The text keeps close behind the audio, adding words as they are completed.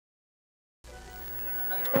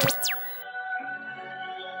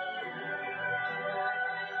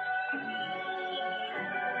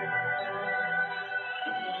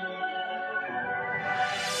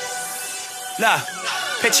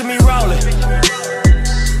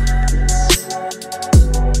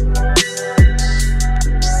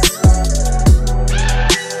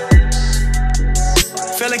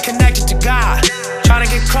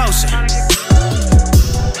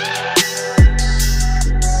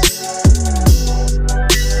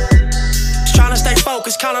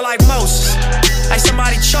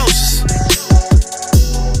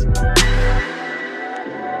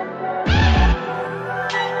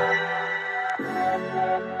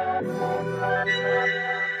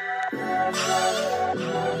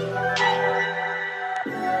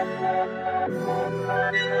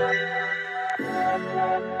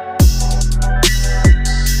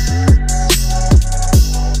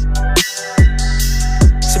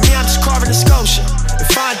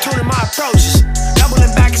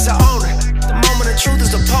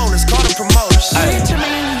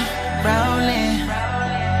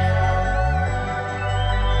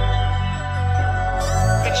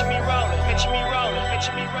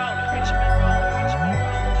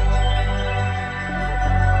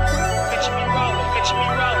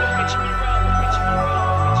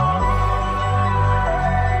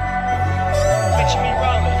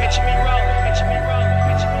rolling, picture me rolling, picture me rolling,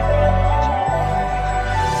 picture me rolling.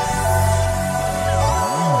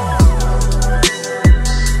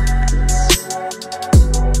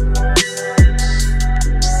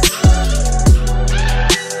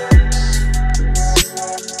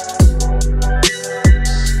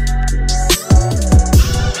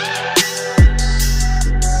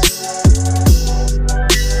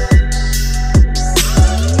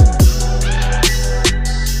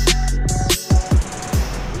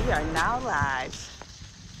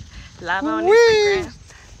 Live on Instagram.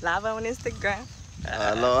 Live on Instagram.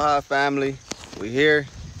 Aloha family. We here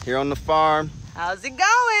on the farm. How's it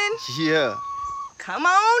going? Yeah. Come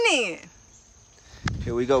on in.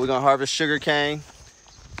 Here we go. We're gonna harvest sugar cane.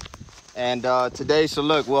 And today, so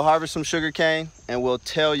look, we'll harvest some sugar cane and we'll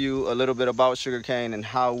tell you a little bit about sugar cane and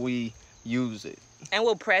how we use it. And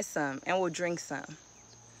we'll press some and we'll drink some.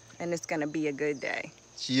 And it's gonna be a good day.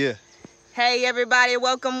 Yeah. Hey everybody,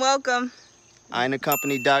 welcome, welcome.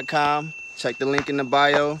 AinaCompany.com. Check the link in the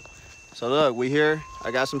bio. So look, we here. I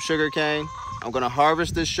got some sugar cane. I'm gonna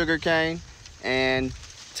harvest this sugar cane and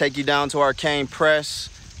take you down to our cane press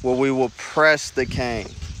where we will press the cane.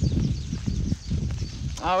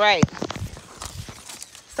 All right.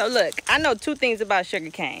 So look, I know two things about sugar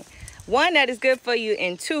cane. One, that it's good for you,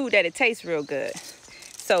 and two, that it tastes real good.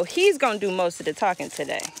 So he's gonna do most of the talking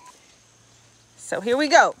today. So here we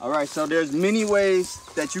go. All right, so there's many ways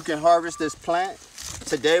that you can harvest this plant.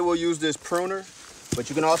 Today we'll use this pruner, but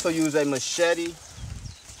you can also use a machete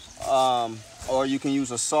or you can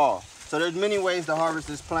use a saw. So there's many ways to harvest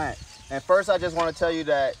this plant. And first I just want to tell you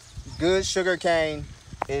that good sugar cane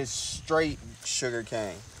is straight sugar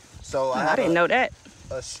cane. So I didn't know that.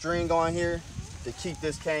 A string on here to keep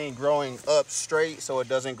this cane growing up straight so it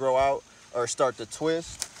doesn't grow out or start to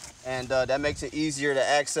twist. And that makes it easier to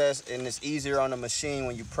access, and it's easier on the machine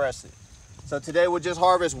when you press it. So today we'll just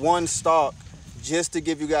harvest one stalk just to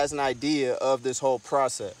give you guys an idea of this whole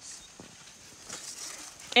process.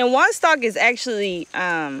 And one stalk is actually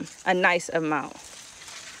a nice amount.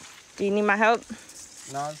 Do you need my help?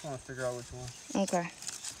 No, I just want to figure out which one. Okay.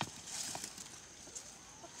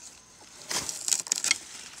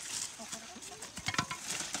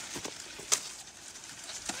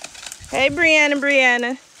 Hey,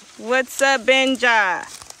 Brianna. What's up, Benja?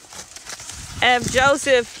 F.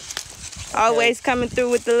 Joseph, always coming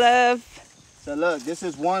through with the love. So look, this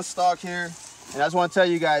is one stalk here. And I just want to tell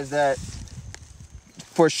you guys that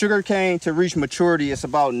for sugar cane to reach maturity, it's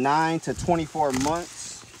about 9 to 24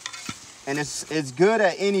 months. And it's good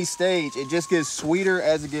at any stage. It just gets sweeter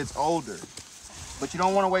as it gets older. But you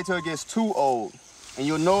don't want to wait till it gets too old. And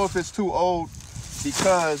you'll know if it's too old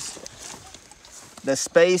because the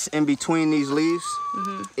space in between these leaves,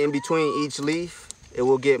 in between each leaf, it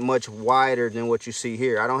will get much wider than what you see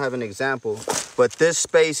here. I don't have an example, but this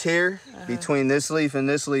space here, between this leaf and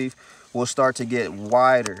this leaf, will start to get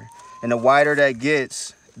wider. And the wider that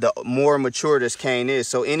gets, the more mature this cane is.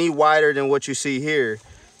 So any wider than what you see here,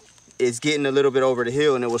 it's getting a little bit over the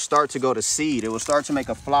hill, and it will start to go to seed. It will start to make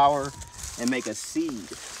a flower and make a seed.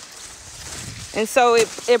 And so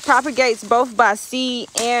it propagates both by seed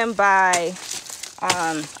and by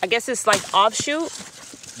I guess it's like offshoot.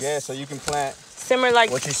 Yeah, so you can plant similar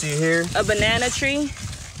like what you see here, a banana tree,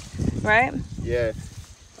 right? Yeah,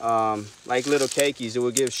 like little cakeys. It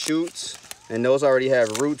will give shoots, and those already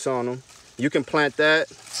have roots on them. You can plant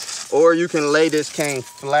that, or you can lay this cane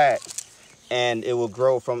flat and it will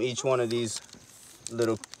grow from each one of these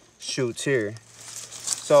little shoots here.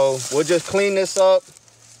 So we'll just clean this up.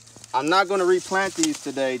 I'm not going to replant these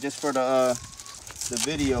today just for the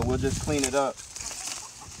video. We'll just clean it up.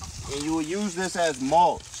 And you will use this as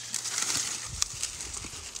mulch.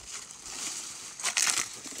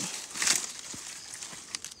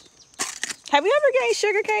 Have you ever gave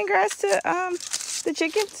sugarcane grass to the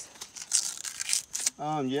chickens?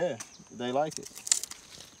 Yeah, they like it.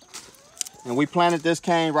 And we planted this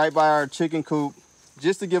cane right by our chicken coop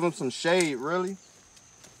just to give them some shade, really.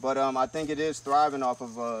 But I think it is thriving off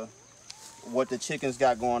of what the chickens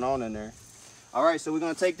got going on in there. All right, so we're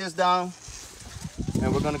gonna take this down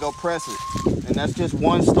and we're gonna go press it. And that's just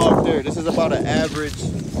one stalk there. This is about an average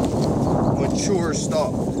mature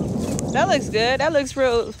stalk. That looks good. That looks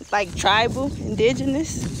real, like, tribal,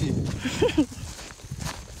 indigenous.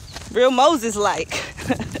 Real Moses-like.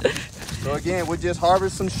 So again, we'll just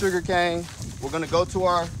harvest some sugar cane. We're gonna go to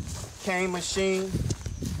our cane machine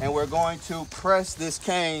and we're going to press this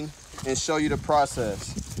cane and show you the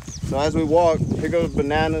process. So as we walk, here goes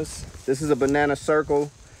bananas. This is a banana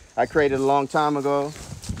circle I created a long time ago.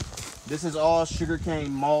 This is all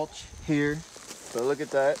sugarcane mulch here. So look at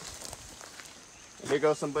that. Here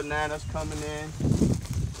goes some bananas coming in.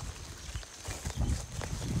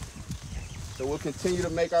 So we'll continue to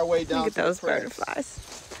make our way down. Look at those butterflies.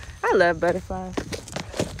 I love butterflies.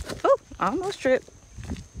 Oh, I almost tripped.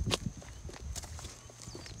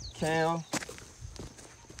 Kale.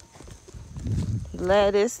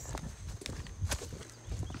 Lettuce.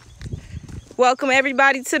 Welcome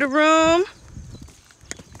everybody to the room.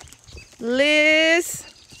 Liz.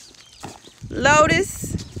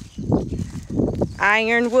 Lotus.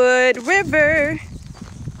 Ironwood River.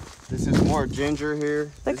 This is more ginger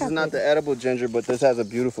here. Look, this is not the edible ginger, but this has a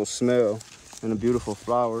beautiful smell and a beautiful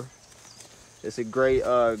flower. It's a great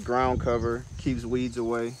ground cover, keeps weeds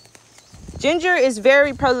away. Ginger is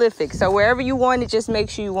very prolific, so wherever you want it, just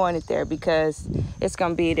make sure you want it there because it's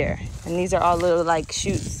gonna be there. And these are all little like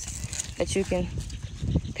shoots that you can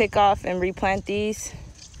pick off and replant these.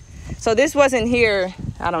 So this wasn't here,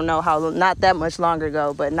 I don't know how, not that much longer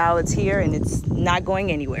ago, but now it's here and it's not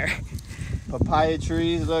going anywhere. Papaya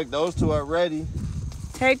trees, look, those two are ready.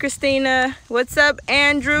 Hey Christina, what's up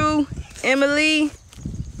Andrew, Emily?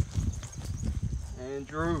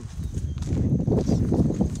 Andrew.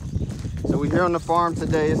 So we're here on the farm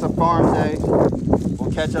today. It's a farm day.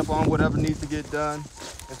 We'll catch up on whatever needs to get done.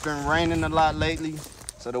 It's been raining a lot lately,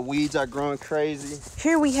 so the weeds are growing crazy.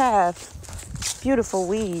 Here we have beautiful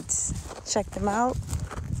weeds. Check them out.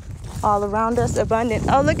 All around us, abundant.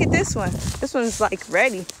 Oh, look at this one. This one's like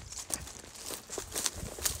ready.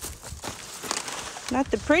 Not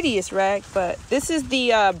the prettiest rag, but this is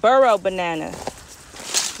the burro banana.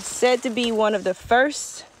 It's said to be one of the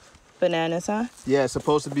first bananas, huh? Yeah, it's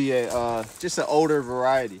supposed to be a just an older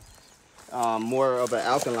variety, more of an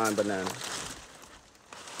alkaline banana.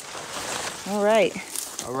 All right.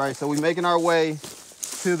 All right, so we're making our way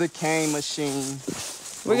to the cane machine.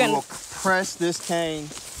 We're gonna we'll press this cane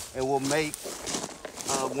and we'll make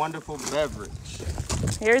a wonderful beverage.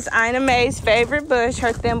 Here's Ina Mae's favorite bush,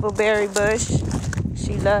 her thimbleberry bush.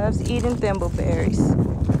 She loves eating thimbleberries.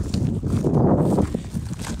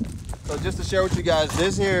 So just to share with you guys,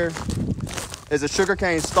 this here is a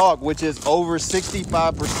sugarcane stalk, which is over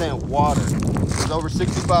 65% water. There's over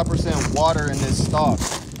 65% water in this stalk.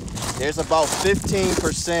 There's about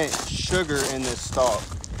 15% sugar in this stalk.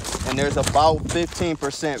 And there's about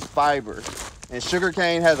 15% fiber. And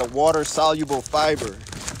sugarcane has a water-soluble fiber.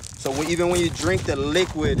 So even when you drink the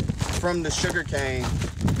liquid from the sugarcane,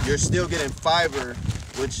 you're still getting fiber,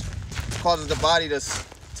 which causes the body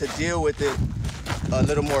to deal with it a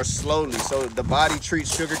little more slowly. So the body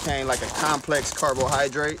treats sugarcane like a complex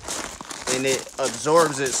carbohydrate, and it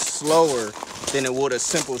absorbs it slower than it would a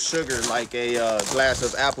simple sugar like a glass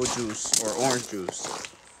of apple juice or orange juice.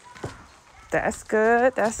 That's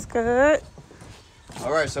good, that's good.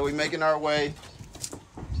 All right, so we're making our way.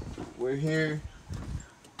 We're here.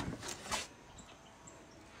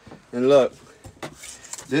 And look,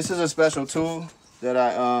 this is a special tool that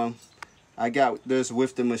I got this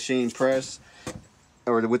with the machine press,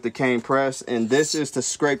 or with the cane press, and this is to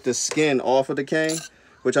scrape the skin off of the cane,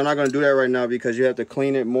 which I'm not going to do that right now because you have to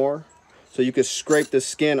clean it more. So you can scrape the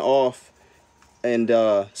skin off, and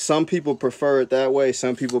some people prefer it that way,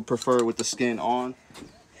 some people prefer it with the skin on.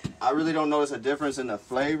 I really don't notice a difference in the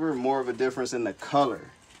flavor, more of a difference in the color.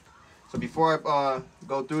 So before I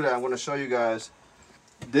go through that, I want to show you guys,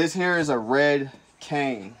 this here is a red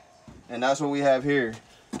cane, and that's what we have here.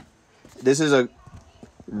 This is a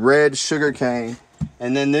red sugar cane,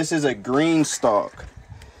 and then this is a green stalk.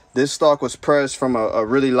 This stalk was pressed from a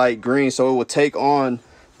really light green, so it will take on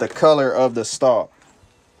the color of the stalk.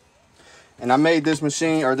 And I made this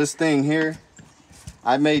machine, or this thing here,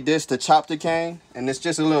 I made this to chop the cane, and it's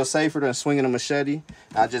just a little safer than swinging a machete.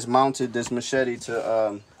 I just mounted this machete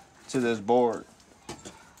to this board.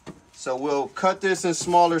 So we'll cut this in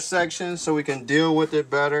smaller sections so we can deal with it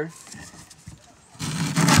better.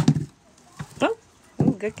 Oh,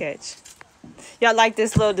 good catch. Y'all like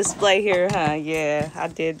this little display here, huh? Yeah, I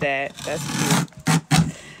did that. That's cute.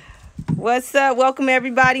 What's up? Welcome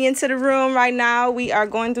everybody into the room right now. We are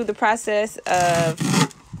going through the process of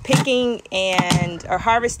picking or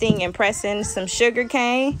harvesting and pressing some sugar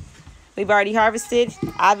cane. We've already harvested.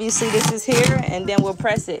 Obviously, this is here, and then we'll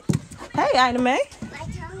press it. Hey, Aina May.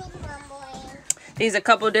 These are a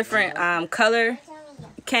couple different color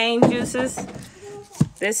cane juices.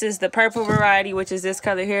 This is the purple variety, which is this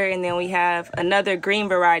color here, and then we have another green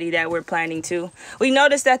variety that we're planning to. We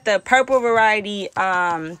noticed that the purple variety,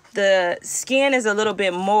 the skin is a little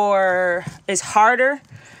bit more, is harder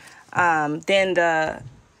than the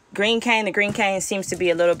green cane. The green cane seems to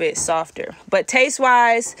be a little bit softer. But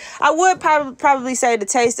taste-wise, I would probably say the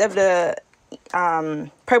taste of the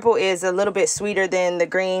purple is a little bit sweeter than the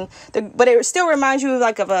green, but it still reminds you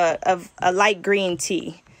of a light green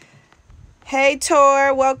tea. Hey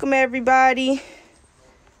Tor, welcome everybody.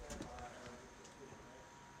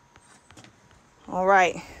 All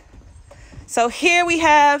right, so here we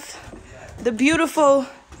have the beautiful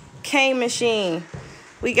cane machine.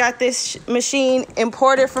 We got this machine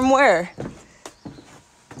imported from where?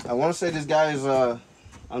 I want to say this guy is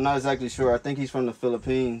I'm not exactly sure. I think he's from the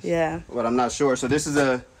Philippines. Yeah. But I'm not sure. So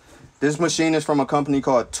this machine is from a company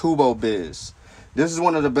called TurboBiz. This is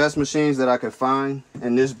one of the best machines that I could find,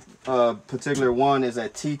 and this particular one is a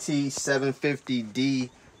TT750D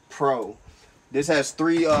Pro. This has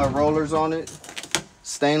 3 rollers on it,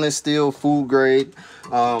 stainless steel, food grade.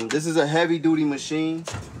 This is a heavy duty machine,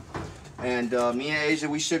 and me and Asia,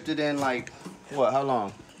 we shipped it in like, what, how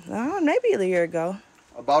long? Maybe a year ago.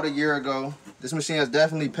 About a year ago. This machine has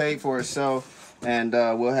definitely paid for itself, and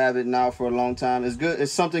we'll have it now for a long time. It's good.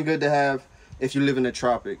 It's something good to have if you live in the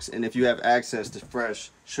tropics and if you have access to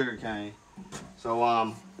fresh sugar cane.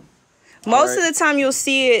 So most of the time you'll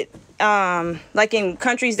see it like in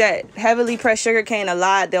countries that heavily press sugar cane a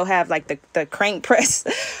lot. They'll have like the crank press,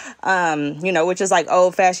 you know, which is like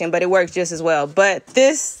old fashioned, but it works just as well. But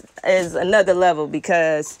this is another level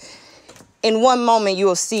because in one moment you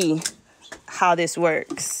will see how this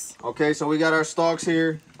works. Okay, so we got our stalks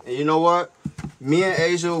here, and you know what? Me and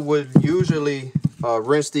Asia would usually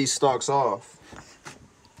rinse these stalks off,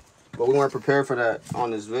 but we weren't prepared for that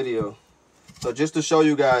on this video. So just to show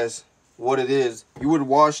you guys what it is, you would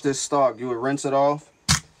wash this stalk, you would rinse it off.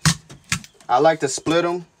 I like to split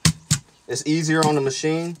them. It's easier on the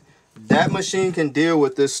machine. That machine can deal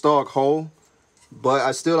with this stalk whole, but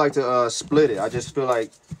I still like to split it. I just feel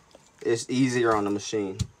like it's easier on the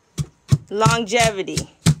machine. Longevity.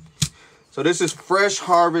 So this is fresh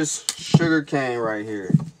harvest sugar cane right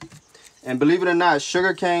here. And believe it or not,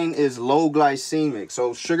 sugar cane is low glycemic.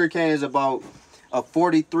 So sugar cane is about a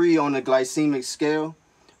 43 on the glycemic scale,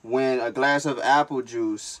 when a glass of apple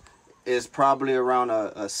juice is probably around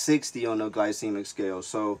a 60 on the glycemic scale.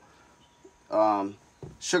 So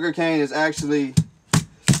sugar cane is actually...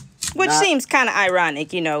 Which seems kind of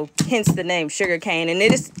ironic, you know, hence the name sugar cane. And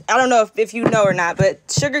it is, I don't know if you know or not, but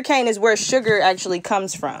sugar cane is where sugar actually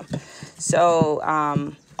comes from. So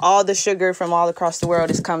all the sugar from all across the world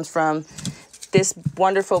comes from this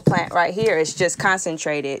wonderful plant right here. It's just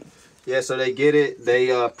concentrated. Yeah, so they get it.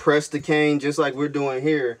 They press the cane just like we're doing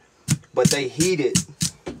here, but they heat it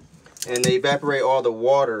and they evaporate all the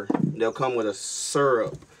water. They'll come with a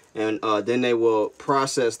syrup. And then they will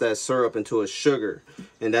process that syrup into a sugar.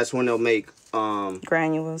 And that's when they'll make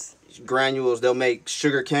granules. They'll make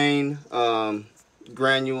sugar cane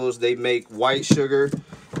granules. They make white sugar.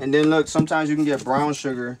 And then look, sometimes you can get brown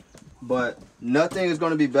sugar. But nothing is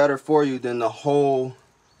going to be better for you than the whole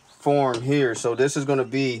form here. So this is going to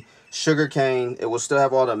be sugar cane. It will still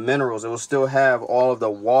have all the minerals. It will still have all of the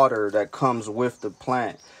water that comes with the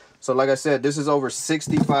plant. So like I said, this is over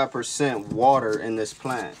 65% water in this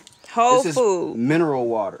plant. Whole food. Mineral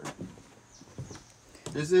water.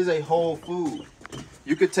 This is a whole food.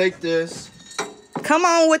 You could take this. Come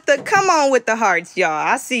on with the hearts, y'all.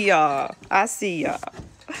 I see y'all. I'm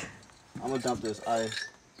gonna dump this ice.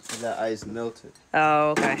 That ice melted.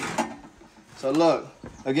 Oh, okay. So look,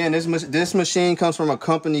 again, this machine comes from a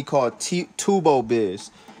company called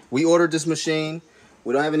TurboBiz. We ordered this machine.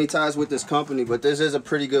 We don't have any ties with this company, but this is a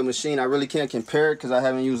pretty good machine. I really can't compare it because I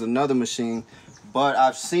haven't used another machine, but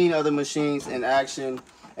I've seen other machines in action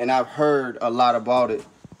and I've heard a lot about it.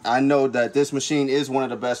 I know that this machine is one of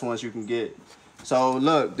the best ones you can get. So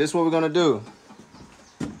look, this is what we're gonna do.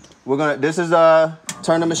 This is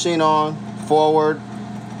turn the machine on, forward,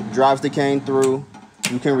 drives the cane through.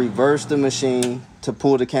 You can reverse the machine to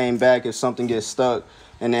pull the cane back if something gets stuck,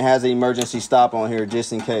 and it has an emergency stop on here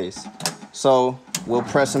just in case. So we'll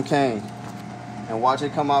press some cane and watch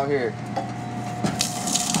it come out here.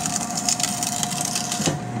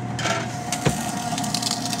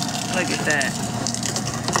 Look at that.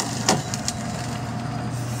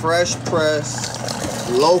 Fresh press,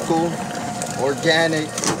 local, organic,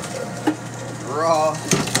 raw.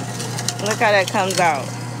 Look how that comes out.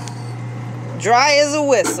 Dry as a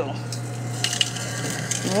whistle.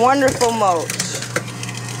 Wonderful mulch.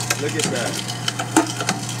 Look at that.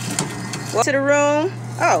 Welcome to the room.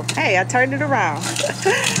 Oh, hey, I turned it around.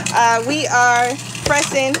 We are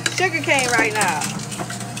pressing sugarcane right now.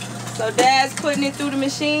 So Dad's putting it through the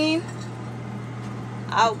machine.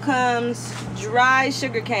 Out comes dry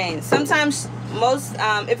sugarcane. Sometimes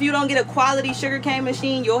if you don't get a quality sugarcane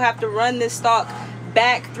machine, you'll have to run this stalk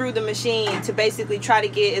back through the machine to basically try to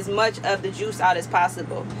get as much of the juice out as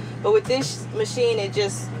possible. But with this machine, it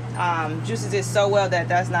just juices it so well that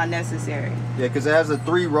that's not necessary. Yeah, because it has the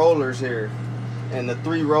 3 rollers here, and the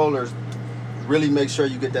 3 rollers really make sure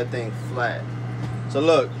you get that thing flat. So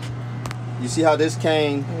look, you see how this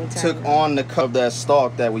cane took on the cup of that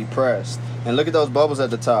stalk that we pressed, and look at those bubbles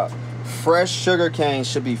at the top. Fresh sugar cane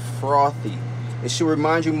should be frothy. It should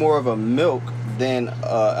remind you more of a milk than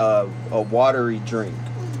a watery drink.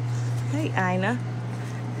 Hey, Aina.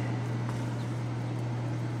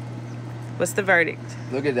 What's the verdict?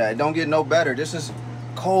 Look at that. It don't get no better. This is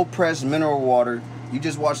cold pressed mineral water. You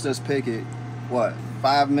just watched us pick it, what,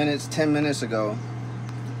 5 minutes, 10 minutes ago.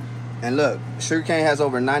 And look, sugarcane has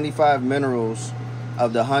over 95 minerals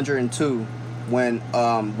of the 102 when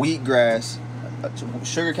wheatgrass,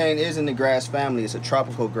 sugarcane is in the grass family. It's a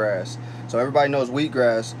tropical grass. So everybody knows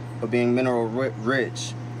wheatgrass for being mineral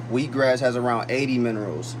rich. Wheatgrass has around 80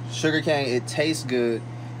 minerals. Sugarcane, it tastes good,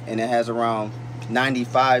 and it has around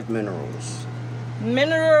 95 minerals.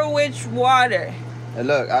 Mineral-rich water. And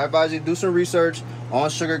look, I advise you to do some research on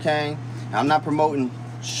sugarcane. I'm not promoting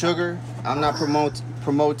sugar. I'm not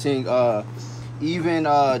promoting even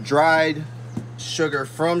dried sugar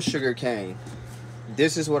from sugarcane.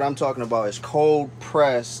 This is what I'm talking about. It's cold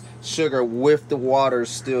pressed sugar with the water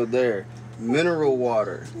still there. Mineral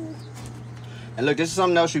water. And look, this is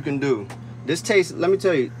something else you can do. This tastes, let me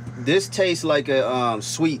tell you, this tastes like a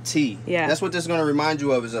sweet tea. Yeah. That's what this is going to remind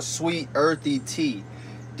you of, is a sweet, earthy tea.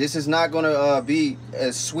 This is not going to be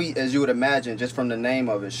as sweet as you would imagine just from the name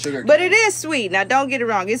of it, sugar cane. But it is sweet. Now, don't get it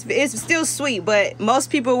wrong. It's still sweet, but most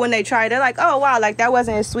people, when they try it, they're like, oh, wow, like that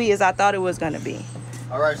wasn't as sweet as I thought it was going to be.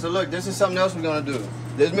 All right, so look, this is something else we're going to do.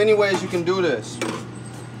 There's many ways you can do this.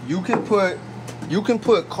 You can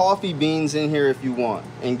put coffee beans in here if you want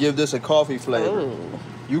and give this a coffee flavor. Ooh.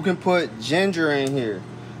 You can put ginger in here.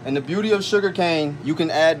 And the beauty of sugarcane, you can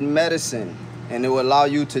add medicine and it will allow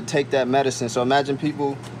you to take that medicine. So imagine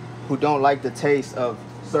people who don't like the taste of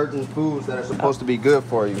certain foods that are supposed to be good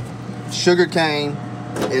for you. Sugarcane,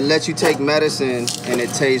 it lets you take medicine and it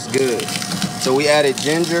tastes good. So we added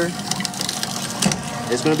ginger.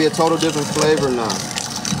 It's gonna be a total different flavor now.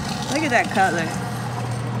 Look at that color.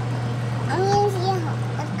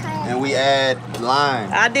 And we add lime.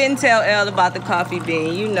 I didn't tell Elle about the coffee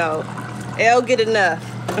bean. You know, Elle get enough.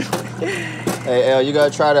 Hey, Elle, you gotta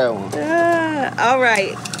try that one. All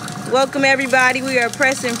right. Welcome, everybody. We are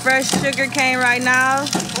pressing fresh sugar cane right now.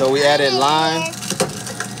 So we added lime.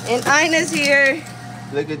 And Ina's here.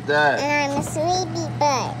 Look at that. And I'm a sleepy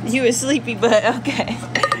butt. You a sleepy butt, okay.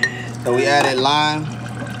 So we added lime.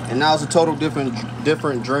 And now it's a total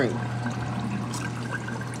different drink.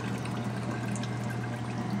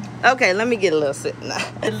 Okay, let me get a little sip now.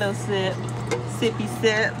 A little sip. Sippy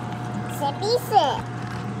sip. Sippy sip.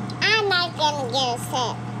 I'm not gonna get a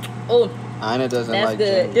sip. Oh, Aina doesn't that's like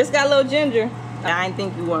good. ginger. This got a little ginger. I didn't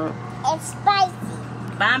think you weren't. It's spicy.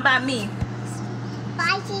 Fine by me.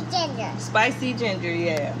 Spicy ginger. Spicy ginger,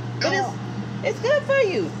 yeah. But I don't, it's good for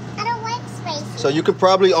you. I don't like spicy. So you could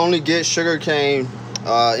probably only get sugarcane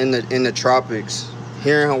in the tropics.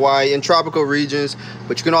 Here in Hawaii, in tropical regions,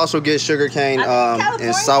 but you can also get sugarcane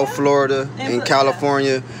in South Florida, in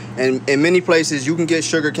California, and in many places you can get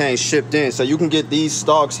sugarcane shipped in. So you can get these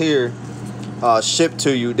stalks here shipped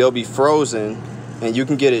to you. They'll be frozen, and you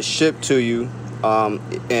can get it shipped to you.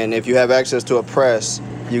 And if you have access to a press,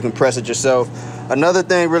 you can press it yourself. Another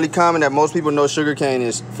thing really common that most people know sugarcane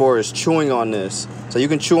is chewing on this. So you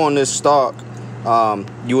can chew on this stalk.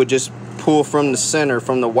 You would just pull from the center,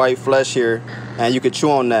 from the white flesh here, and you could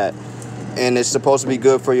chew on that. And it's supposed to be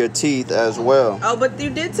good for your teeth as well. Oh, but you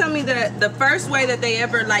did tell me that the first way that they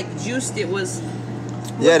ever like juiced it was.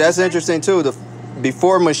 Yeah, that's interesting too.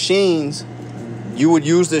 Before machines, you would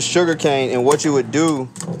use this sugarcane, and what you would do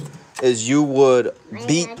is you would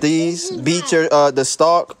beat the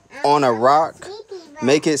stalk on a rock,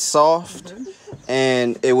 make it soft,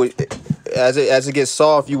 and it would, as it gets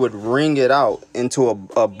soft, you would wring it out into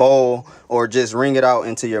a bowl or just wring it out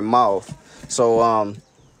into your mouth. So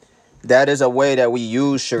that is a way that we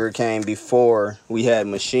used sugarcane before we had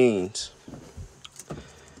machines.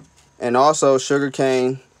 And also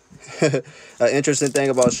sugarcane, an interesting thing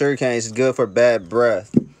about sugarcane is it's good for bad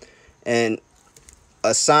breath. And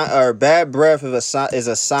bad breath is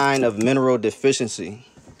a sign of mineral deficiency.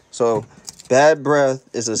 So bad breath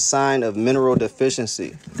is a sign of mineral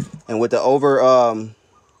deficiency. And with the over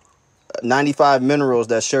 95 minerals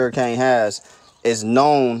that sugarcane has, is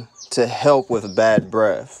known to help with bad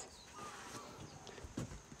breath.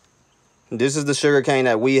 This is the sugarcane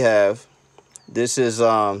that we have. This is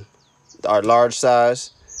our large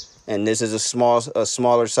size, and this is a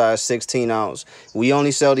smaller size, 16 ounce. We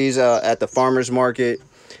only sell these at the farmers market,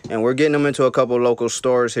 and we're getting them into a couple local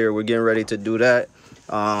stores here. We're getting ready to do that.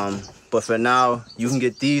 But for now, you can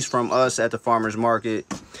get these from us at the farmers market.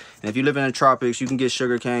 And if you live in the tropics, you can get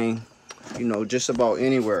sugarcane, you know, just about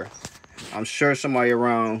anywhere. I'm sure somebody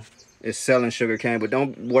around is selling sugarcane, but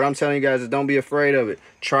what I'm telling you guys is don't be afraid of it.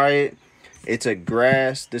 Try it. It's a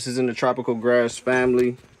grass. This is in the tropical grass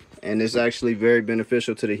family, and it's actually very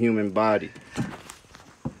beneficial to the human body.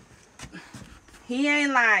 He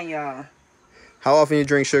ain't lying, y'all. How often you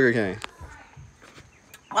drink sugarcane?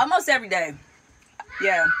 Almost every day.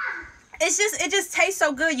 Yeah. It just tastes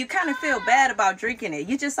so good. You kind of feel bad about drinking it.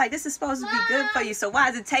 You just like, this is supposed to be good for you, so why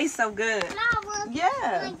does it taste so good?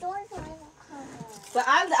 Yeah. But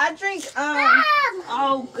I drink,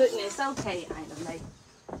 oh goodness, okay, Aina, like.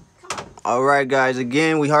 All right, guys,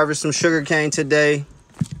 again, we harvest some sugarcane today.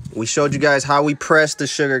 We showed you guys how we press the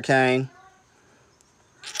sugarcane.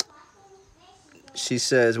 She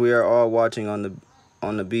says we are all watching on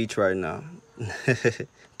the beach right now.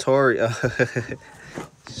 Tori,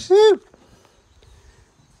 shoot.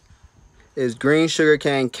 Is green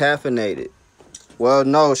sugarcane caffeinated? Well,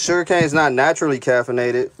 no, sugarcane is not naturally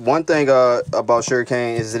caffeinated. One thing about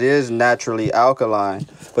sugarcane is it is naturally alkaline.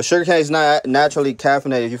 But sugarcane is not naturally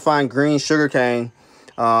caffeinated. If you find green sugarcane,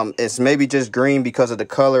 it's maybe just green because of the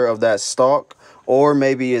color of that stalk, or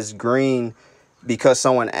maybe it's green because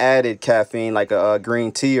someone added caffeine, like a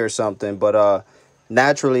green tea or something. But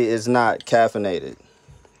naturally, it's not caffeinated.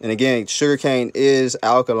 And again, sugarcane is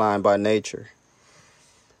alkaline by nature.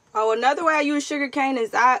 Oh, another way I use sugarcane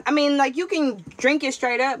is I mean, like, you can drink it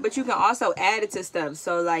straight up, but you can also add it to stuff.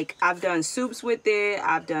 So, like, I've done soups with it.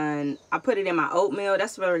 I put it in my oatmeal.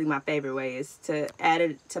 That's really my favorite way, is to add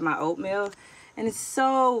it to my oatmeal. And it's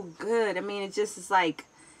so good. I mean, it just is like,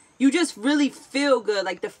 you just really feel good.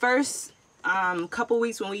 Like, the first couple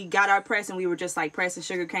weeks when we got our press and we were just, like, pressing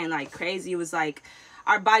sugarcane like crazy, it was like,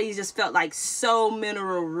 our bodies just felt like so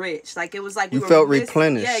mineral rich. Like, it was like you felt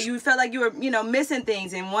replenished. Yeah, you felt like you were, you know, missing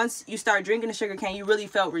things. And once you start drinking the sugar cane, you really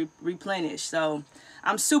felt replenished. So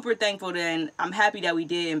I'm super thankful and I'm happy that we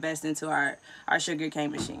did invest into our sugar cane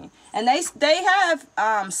machine. And they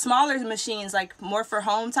have smaller machines, like more for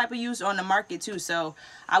home type of use, on the market too. So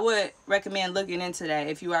I would recommend looking into that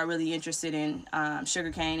if you are really interested in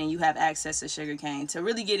sugar cane and you have access to sugar cane, to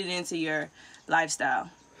really get it into your lifestyle.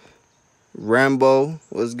 Rambo,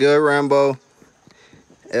 what's good, Rambo?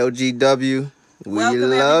 LGW, we welcome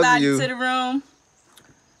love everybody you. To the room.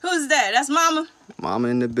 Who's that? That's Mama. Mama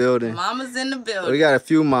in the building. Mama's in the building. We got a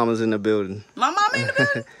few mamas in the building. My mama in the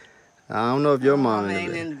building? I don't know if your mama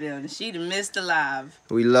ain't in the building. She done missed alive.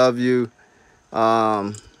 We love you.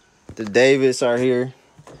 The Davids are here.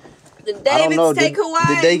 The Davids take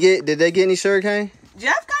Hawaii. Did they get any sugar cane?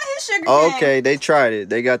 Jeff got his sugar cane. Okay, they tried it.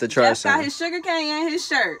 They got to try Jeff some. Jeff got his sugar cane and his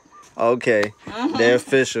shirt. Okay, they're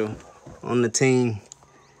official on the team.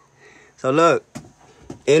 So look,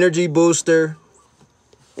 energy booster,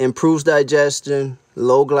 improves digestion,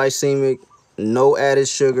 low glycemic, no added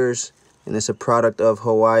sugars, and it's a product of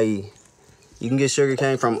Hawaii. You can get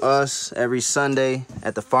sugarcane from us every Sunday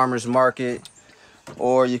at the farmers market,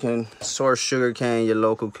 or you can source sugarcane in your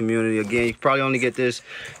local community. Again, you can probably only get this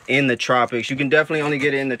in the tropics. You can definitely only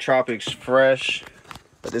get it in the tropics fresh,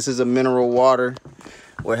 but this is a mineral water.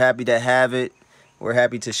 We're happy to have it. We're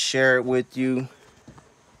happy to share it with you.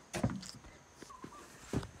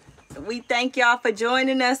 We thank y'all for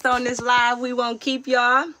joining us on this live. We won't keep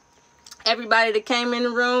y'all. Everybody that came in the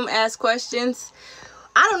room, asked questions.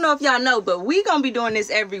 I don't know if y'all know, but we gonna be doing this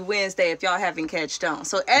every Wednesday if y'all haven't catched on.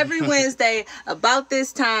 So every Wednesday about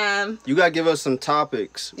this time. You gotta give us some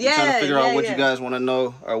topics. We're trying to figure out what yeah. you guys want to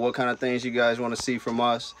know or what kind of things you guys want to see from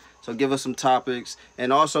us. So give us some topics.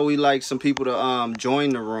 And also we like some people to join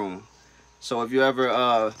the room. So if you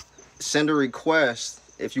ever send a request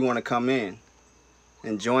if you want to come in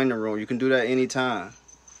and join the room, you can do that anytime.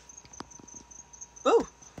 Ooh,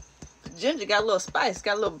 ginger got a little spice,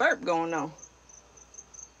 got a little burp going on.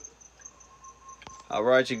 All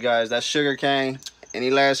right, you guys, that's sugarcane. Any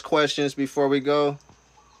last questions before we go?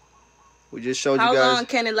 We just showed you guys. How long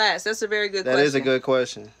can it last? That's a very good question. That is a good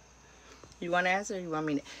question. You want to answer or you want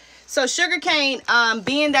me to? So sugarcane,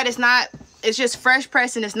 being that it's just fresh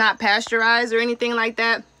pressed and it's not pasteurized or anything like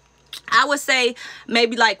that, I would say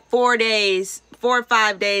maybe like 4 or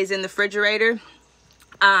 5 days in the refrigerator.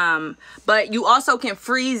 But you also can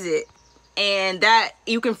freeze it. And that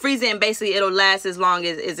you can freeze it and basically it'll last as long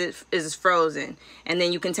as it's frozen, and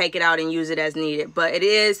then you can take it out and use it as needed. But it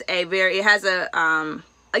is it has a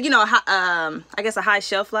I guess a high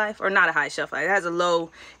shelf life, or not a high shelf life. It has a low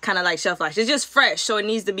kind of like shelf life. It's just fresh, so it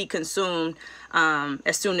needs to be consumed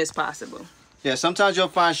as soon as possible. Yeah, sometimes you'll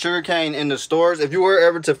find sugarcane in the stores. If you were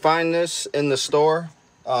ever to find this in the store,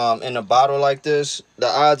 in a bottle like this, the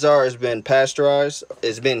odds are it's been pasteurized,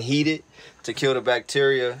 it's been heated to kill the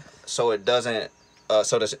bacteria. So it doesn't,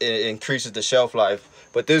 it increases the shelf life.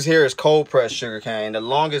 But this here is cold pressed sugarcane. The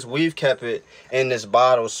longest we've kept it in this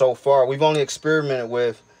bottle so far, we've only experimented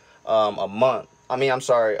with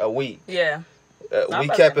a week. Yeah. We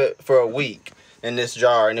kept it for a week in this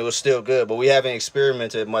jar, and it was still good. But we haven't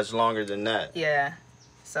experimented much longer than that. Yeah.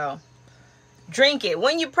 So drink it.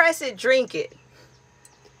 When you press it, drink it.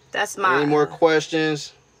 That's my. Any more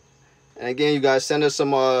questions? And again, you guys send us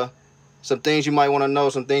some things you might want to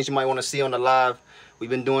know, some things you might want to see on the live. We've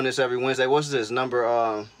been doing this every Wednesday. What's this,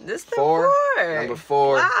 number this 4? Number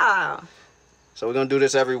 4. Wow. So we're going to do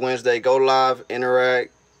this every Wednesday. Go live,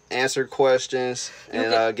 interact, answer questions,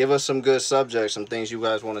 and give us some good subjects, some things you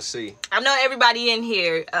guys want to see. I know everybody in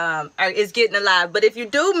here is getting the live, but if you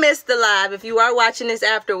do miss the live, if you are watching this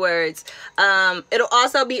afterwards, it'll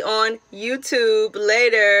also be on YouTube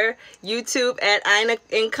later. YouTube at Aina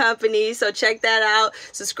and Company. So check that out.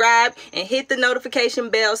 Subscribe and hit the notification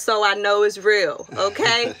bell so I know it's real.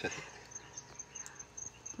 Okay.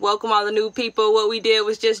 Welcome all the new people. What we did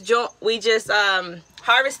was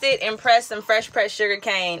harvested and pressed some fresh pressed sugar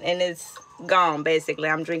cane, and it's gone basically.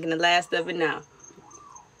 I'm drinking the last of it now.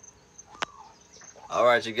 All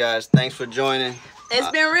right, you guys, thanks for joining. It's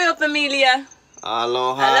been real, familia.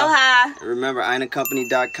 Aloha. Aloha. Remember,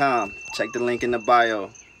 AinaCompany.com. Check the link in the bio.